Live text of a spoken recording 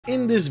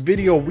In this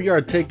video, we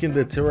are taking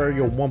the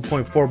Terraria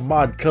 1.4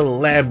 mod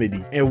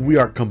Calamity and we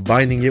are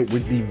combining it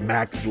with the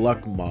Max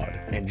Luck mod.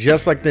 And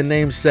just like the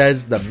name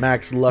says, the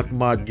Max Luck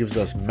mod gives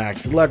us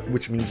max luck,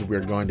 which means we're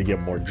going to get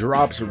more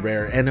drops,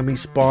 rare enemy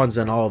spawns,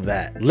 and all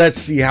that.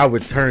 Let's see how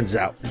it turns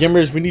out.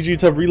 Gamers, we need you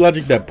to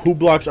relogic that poo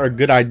blocks are a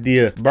good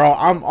idea. Bro,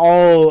 I'm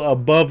all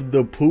above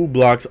the poo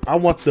blocks. I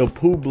want the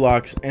poo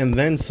blocks and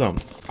then some.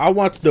 I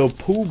want the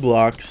poo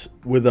blocks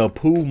with a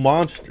poo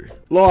monster.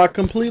 Lol, I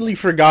completely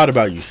forgot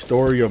about you.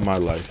 Story of my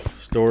life.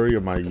 Story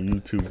of my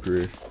YouTube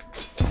career.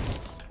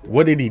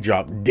 What did he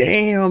drop?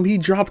 Damn, he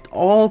dropped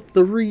all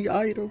 3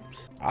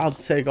 items. I'll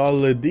take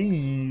all of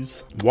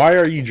these. Why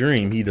are you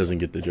dream? He doesn't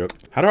get the joke.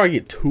 How do I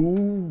get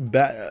 2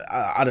 bad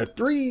out of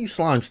 3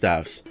 slime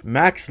staffs?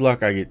 Max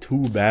luck, I get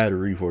 2 bad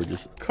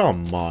reforges.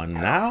 Come on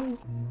now.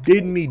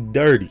 Did me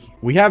dirty.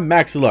 We have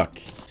max luck,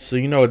 so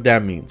you know what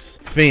that means.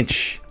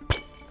 Finch.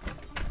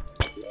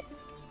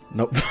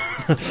 Nope.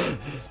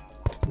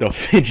 No,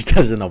 Finch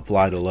doesn't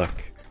apply to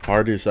luck.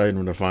 Hardest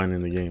item to find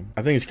in the game.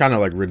 I think it's kind of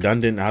like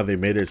redundant how they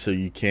made it so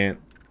you can't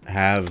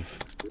have,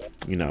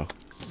 you know,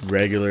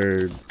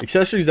 regular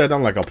accessories that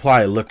don't like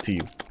apply luck to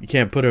you. You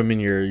can't put them in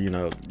your, you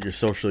know, your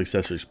social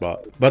accessory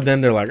spot. But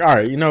then they're like, all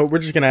right, you know, we're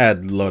just gonna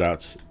add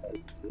loadouts.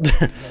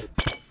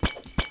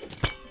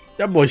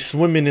 That boy's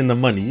swimming in the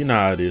money. You know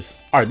how it is.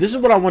 All right, this is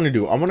what I want to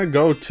do. I want to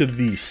go to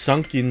the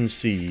sunken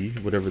sea,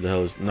 whatever the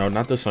hell is. No,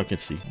 not the sunken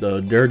sea.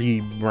 The dirty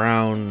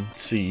brown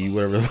sea,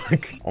 whatever.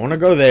 Like, I want to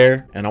go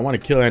there and I want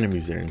to kill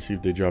enemies there and see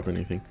if they drop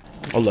anything.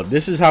 Oh, look,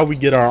 this is how we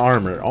get our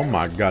armor. Oh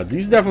my God,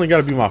 these definitely got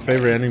to be my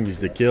favorite enemies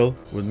to kill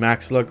with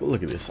max luck.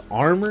 Look at this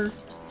armor.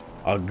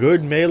 A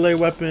good melee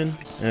weapon,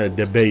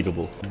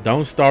 debatable.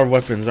 Don't starve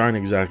weapons aren't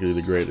exactly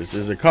the greatest.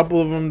 There's a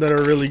couple of them that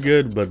are really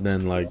good, but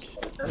then like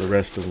the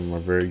rest of them are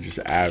very just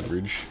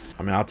average.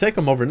 I mean, I'll take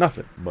them over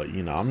nothing, but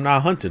you know, I'm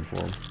not hunting for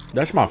them.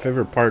 That's my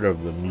favorite part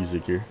of the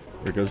music here,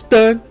 where it goes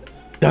dun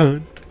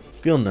dun.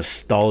 Feel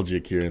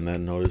nostalgic here in that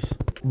notice.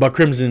 But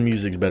Crimson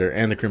music's better,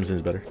 and the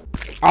Crimson's better.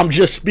 I'm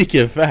just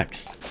speaking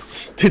facts.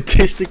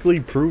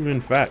 Statistically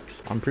proven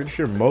facts. I'm pretty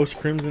sure most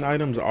Crimson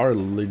items are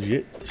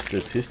legit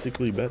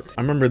statistically better.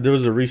 I remember there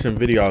was a recent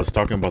video I was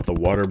talking about the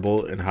water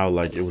bolt and how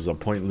like it was a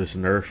pointless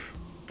nerf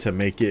to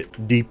make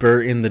it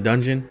deeper in the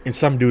dungeon, and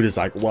some dude is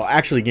like, well,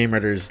 actually, game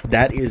writers,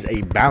 that is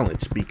a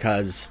balance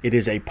because it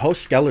is a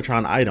post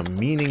skeletron item,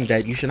 meaning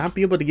that you should not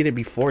be able to get it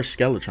before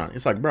skeletron.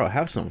 It's like, bro,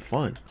 have some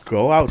fun,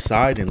 go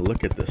outside and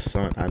look at the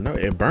sun. I know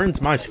it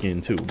burns my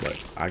skin too,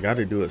 but I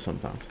gotta do it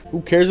sometimes.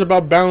 Who cares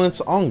about balance?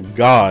 On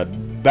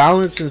God,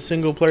 balance in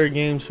single player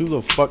games, who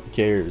the fuck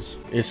cares?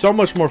 It's so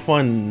much more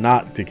fun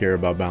not to care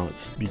about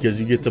balance because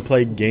you get to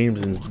play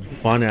games in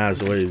fun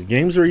ass ways.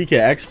 Games where you can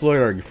exploit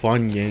are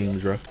fun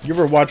games, bro. You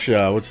ever watch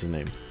what's his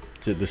name?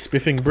 Is it the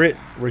Spiffing Brit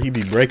where he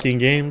be breaking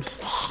games?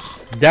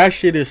 That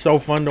shit is so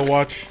fun to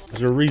watch.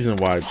 There's a reason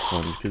why it's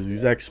fun, because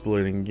he's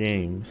exploiting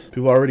games.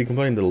 People already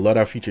complaining the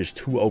loadout feature is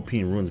too OP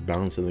and ruins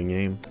balance in the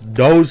game.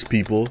 Those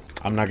people,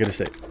 I'm not gonna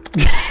say.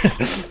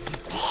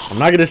 I'm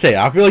not gonna say.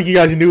 I feel like you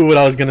guys knew what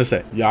I was gonna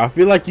say. Yeah, I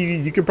feel like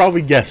you could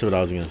probably guess what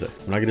I was gonna say.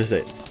 I'm not gonna say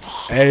it.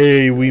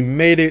 Hey, we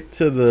made it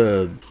to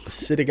the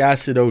acidic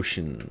acid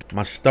ocean.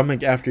 My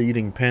stomach after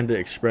eating Panda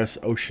Express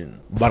ocean.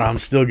 But I'm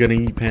still gonna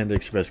eat Panda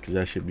Express because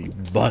that should be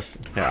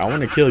busting. Hey, I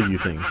want to kill you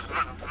things.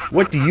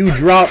 What do you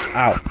drop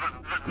out?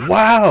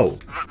 Wow,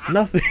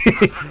 nothing.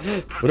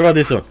 What about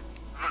this one?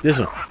 This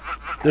one.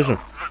 This one.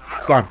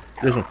 Slime.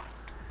 This one.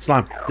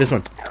 Slime. This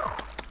one.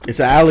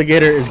 It's an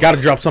alligator. It's got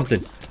to drop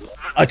something.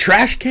 A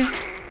trash can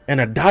and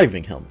a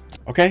diving helmet.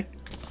 Okay.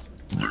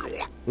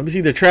 Let me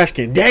see the trash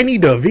can. Danny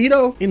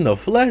DeVito in the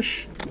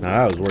flesh.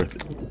 Nah, that was worth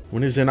it.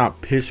 When is it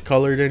not piss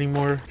colored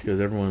anymore? It's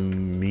because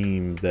everyone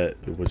memed that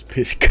it was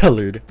piss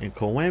colored. And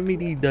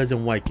Calamity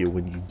doesn't like it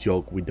when you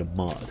joke with the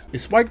mod.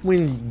 It's like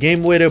when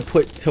Game Waiter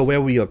put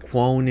Terraria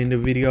Quone in the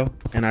video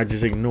and I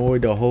just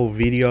ignored the whole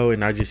video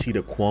and I just see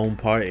the Quone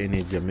part and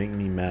it just make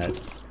me mad.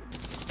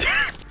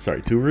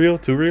 Sorry, too real?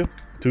 Too real?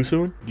 Too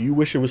soon? Do you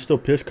wish it was still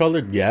piss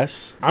colored?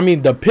 Yes. I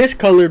mean, the piss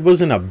colored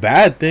wasn't a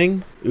bad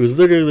thing. It was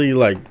literally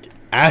like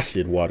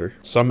acid water.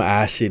 Some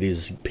acid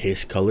is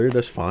piss colored,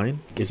 that's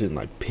fine. Isn't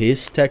like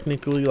piss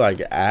technically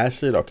like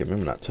acid? Okay,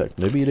 maybe not tech,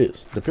 maybe it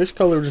is. The piss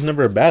color was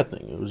never a bad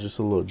thing. It was just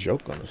a little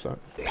joke on the side.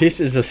 Piss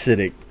is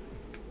acidic.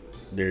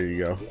 There you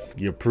go.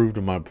 You proved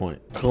my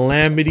point.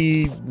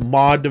 Calamity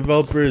mod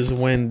developers,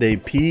 when they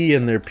pee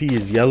and their pee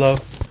is yellow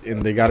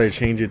and they gotta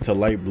change it to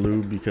light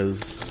blue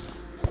because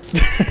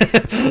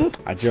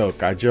I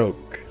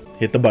joke.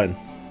 Hit the button.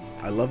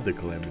 I love the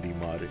Calamity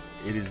mod.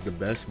 It is the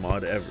best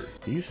mod ever.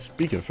 He's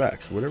speaking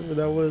facts. Whatever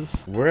that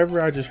was,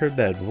 wherever I just heard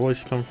that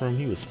voice come from,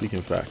 he was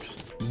speaking facts.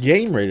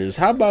 Game raiders,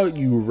 how about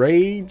you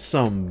raid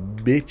some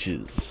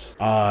bitches?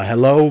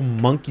 Hello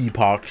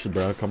monkeypox,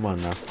 bro. Come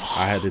on now.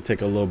 I had to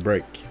take a little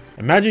break.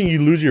 Imagine you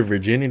lose your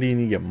virginity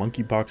and you get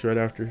monkeypox right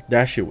after.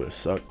 That shit would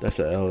suck. That's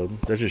a L.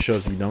 That just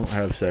shows you don't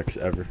have sex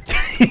ever.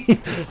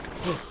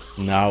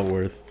 Not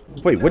worth.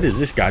 Wait, what does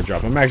this guy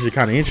drop? I'm actually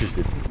kind of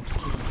interested.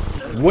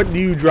 What do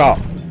you drop?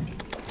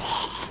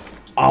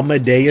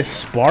 Amadeus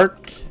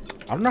Spark?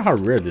 I don't know how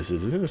rare this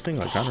is. Isn't this thing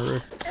like kind of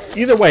rare?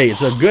 Either way,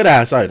 it's a good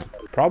ass item.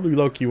 Probably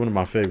low-key one of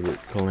my favorite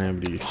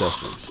Calamity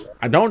accessories.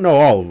 I don't know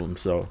all of them,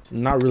 so it's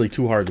not really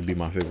too hard to be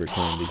my favorite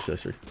Calamity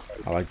accessory.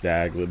 I like the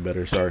aglet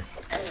better, sorry.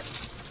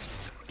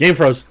 Game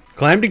froze.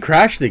 Calamity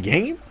crashed the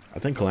game? I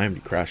think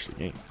Calamity crashed the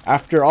game.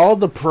 After all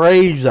the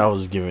praise I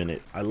was giving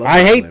it,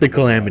 I hate the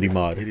Calamity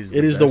mod. It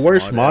is the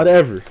worst mod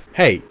ever.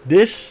 Hey,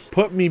 this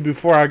put me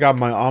before I got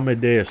my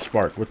Amadeus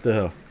Spark. What the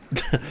hell?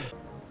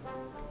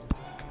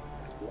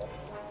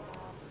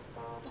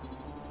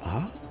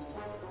 Huh?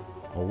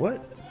 Oh,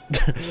 what?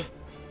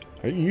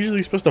 Are you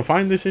usually supposed to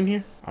find this in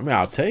here? I mean,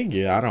 I'll take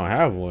it. I don't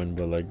have one,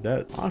 but like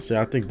that. Honestly,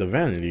 I think the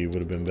vanity would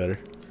have been better.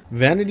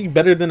 Vanity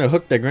better than a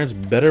hook that grants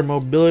better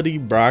mobility?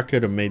 Bro, I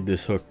could have made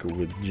this hook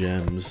with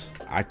gems.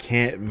 I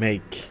can't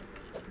make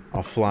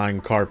a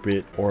flying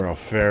carpet or a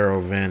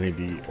pharaoh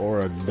vanity or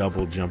a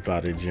double jump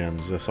out of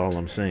gems. That's all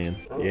I'm saying.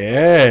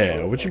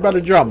 Yeah, what you about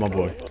to drop, my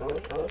boy?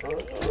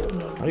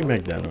 How you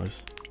make that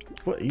noise?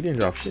 What? You didn't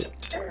drop shit.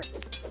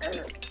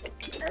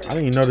 I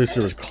didn't even notice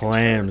there was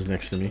clams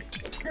next to me.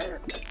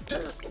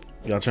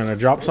 Y'all trying to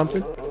drop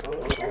something?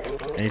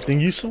 Anything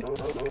useful?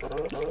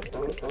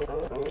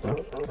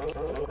 No?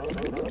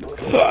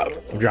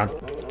 I'm drowning.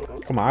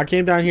 Come on, I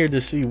came down here to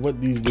see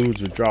what these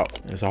dudes would drop.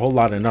 It's a whole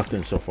lot of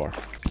nothing so far.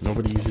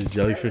 Nobody uses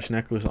jellyfish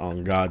necklace. Oh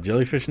god,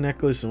 jellyfish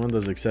necklace is one of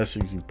those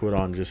accessories you put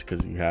on just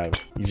because you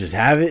just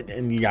have it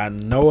and you got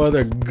no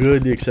other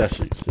good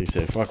accessories. So you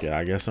say, fuck it,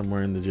 I guess I'm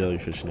wearing the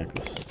jellyfish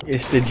necklace.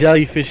 It's the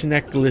jellyfish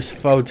necklace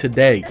for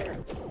today.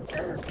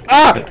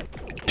 Ah!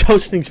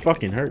 Those things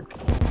fucking hurt.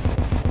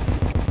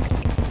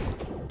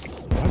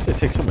 Why does it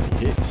take so many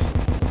hits?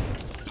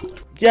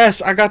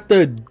 Yes, I got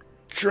the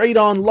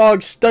Drayton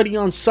log study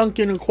on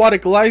sunken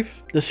aquatic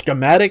life, the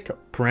schematic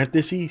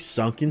parentheses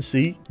sunken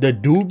sea, the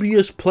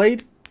dubious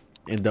plate,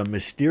 and the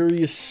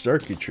mysterious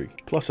circuitry,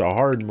 plus a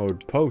hard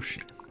mode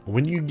potion.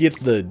 When you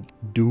get the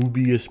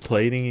dubious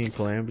plating in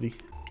Calamity,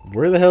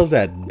 where the hell's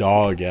that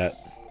dog at?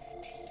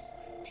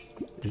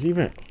 Is he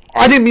even? Oh,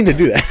 I didn't mean to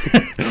do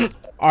that.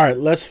 All right,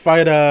 let's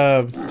fight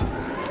the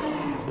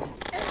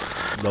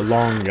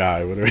long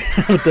guy, whatever.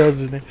 What the hell's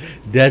his name?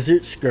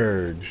 Desert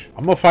Scourge.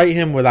 I'm gonna fight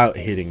him without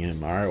hitting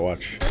him. All right,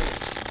 watch.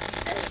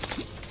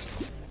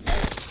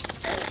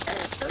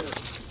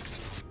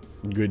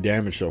 Good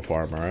damage so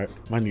far, am I right?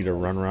 Might need to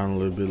run around a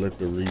little bit, let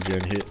the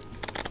regen hit.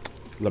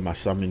 Let my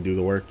summon do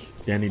the work.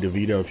 Danny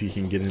DeVito, if he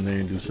can get in there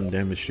and do some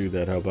damage too,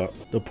 that'd help out.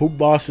 The poop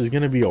boss is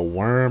gonna be a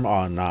worm.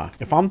 Oh, nah.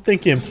 If I'm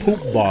thinking poop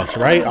boss,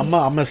 right? I'm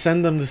gonna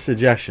send them the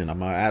suggestion. I'm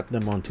gonna at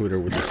them on Twitter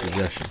with the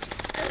suggestion.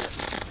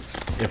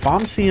 If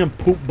I'm seeing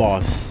poop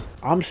boss,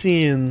 I'm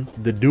seeing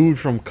the dude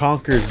from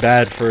Conker's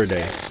Bad Fur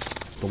Day.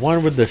 The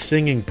one with the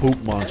singing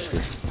poop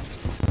monster.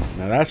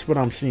 Now that's what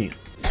I'm seeing.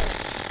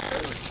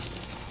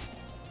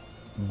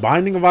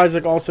 Binding of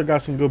Isaac also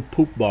got some good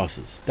poop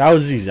bosses. That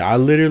was easy. I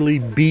literally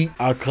beat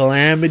a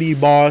Calamity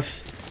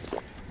boss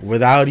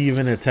without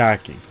even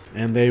attacking.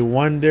 And they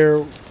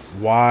wonder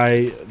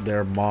why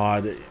their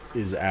mod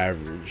is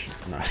average.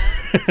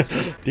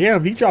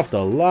 Damn, he dropped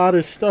a lot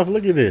of stuff.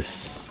 Look at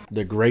this.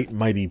 The Great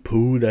Mighty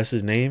Pooh, that's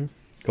his name.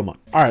 Come on.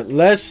 All right,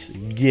 let's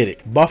get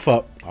it. Buff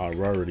up. Oh,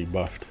 we're already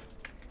buffed.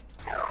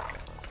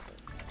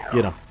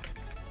 Get him.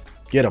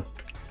 Get him.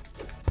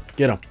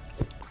 Get him.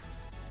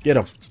 Get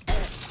him.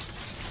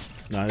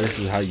 Now, this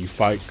is how you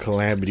fight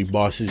Calamity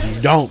bosses.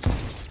 You don't.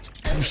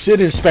 You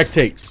sit and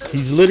spectate.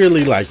 He's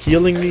literally like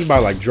healing me by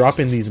like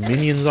dropping these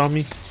minions on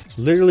me.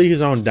 Literally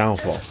his own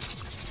downfall.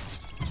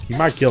 He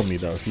might kill me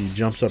though if he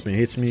jumps up and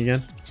hits me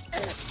again.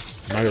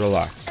 I'm not gonna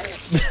lie.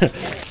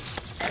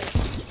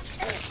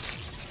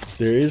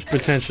 There is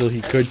potential he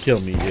could kill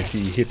me if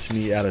he hits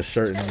me at a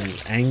certain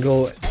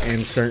angle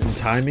and certain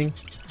timing.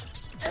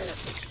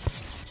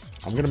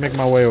 I'm gonna make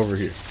my way over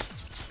here.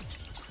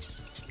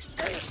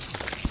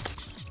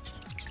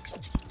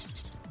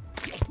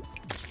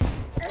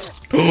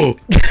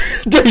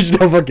 There's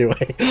no fucking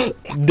way.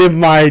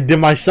 Did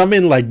my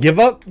summon like give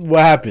up?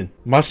 What happened?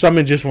 My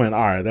summon just went,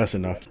 alright, that's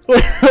enough.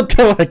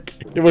 Like,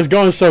 it was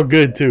going so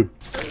good too.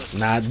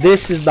 Nah,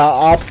 this is the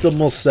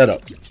optimal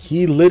setup.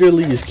 He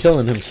literally is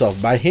killing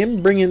himself. By him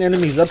bringing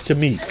enemies up to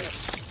me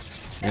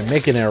and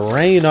making it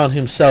rain on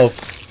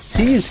himself,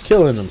 he's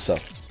killing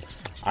himself.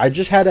 I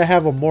just had to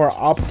have a more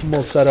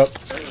optimal setup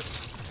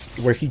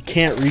where he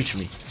can't reach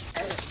me.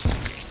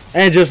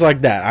 And just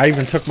like that, I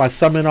even took my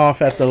summon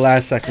off at the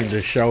last second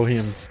to show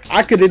him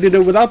I could have did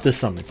it without the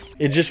summon.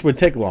 It just would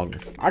take longer.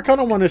 I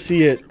kind of want to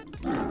see it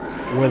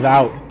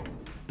without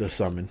the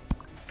summon.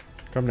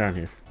 Come down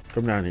here.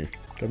 Come down here.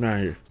 Come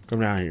down here.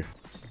 Come down here.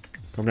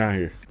 Come down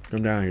here.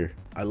 Come down here.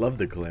 I love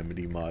the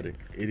Calamity mod.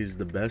 It is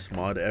the best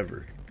mod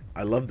ever.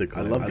 I love the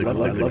Calamity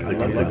mod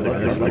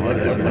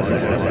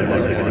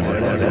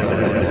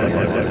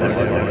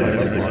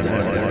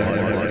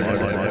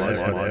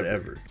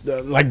ever.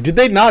 Like, did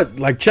they not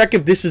like check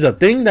if this is a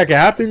thing that can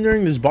happen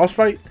during this boss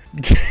fight?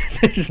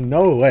 There's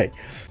no way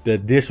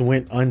that this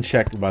went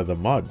unchecked by the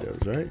mod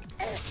devs, right?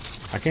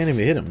 I can't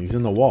even hit him. He's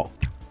in the wall.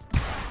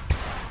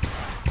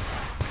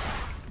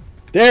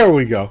 There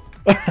we go.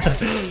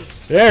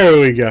 There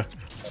we go.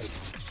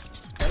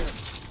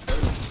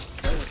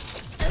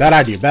 Bad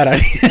idea, bad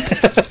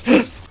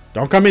idea.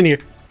 Don't come in here.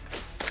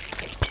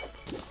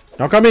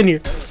 Don't come in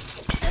here.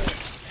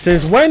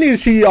 Since when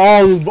is he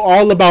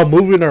all about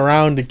moving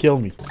around to kill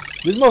me?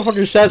 This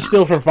motherfucker sat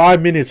still for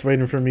 5 minutes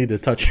waiting for me to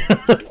touch him.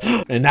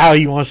 And now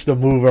he wants to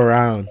move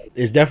around.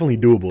 It's definitely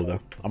doable though.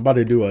 I'm about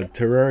to do a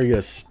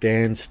Terraria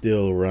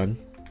standstill run.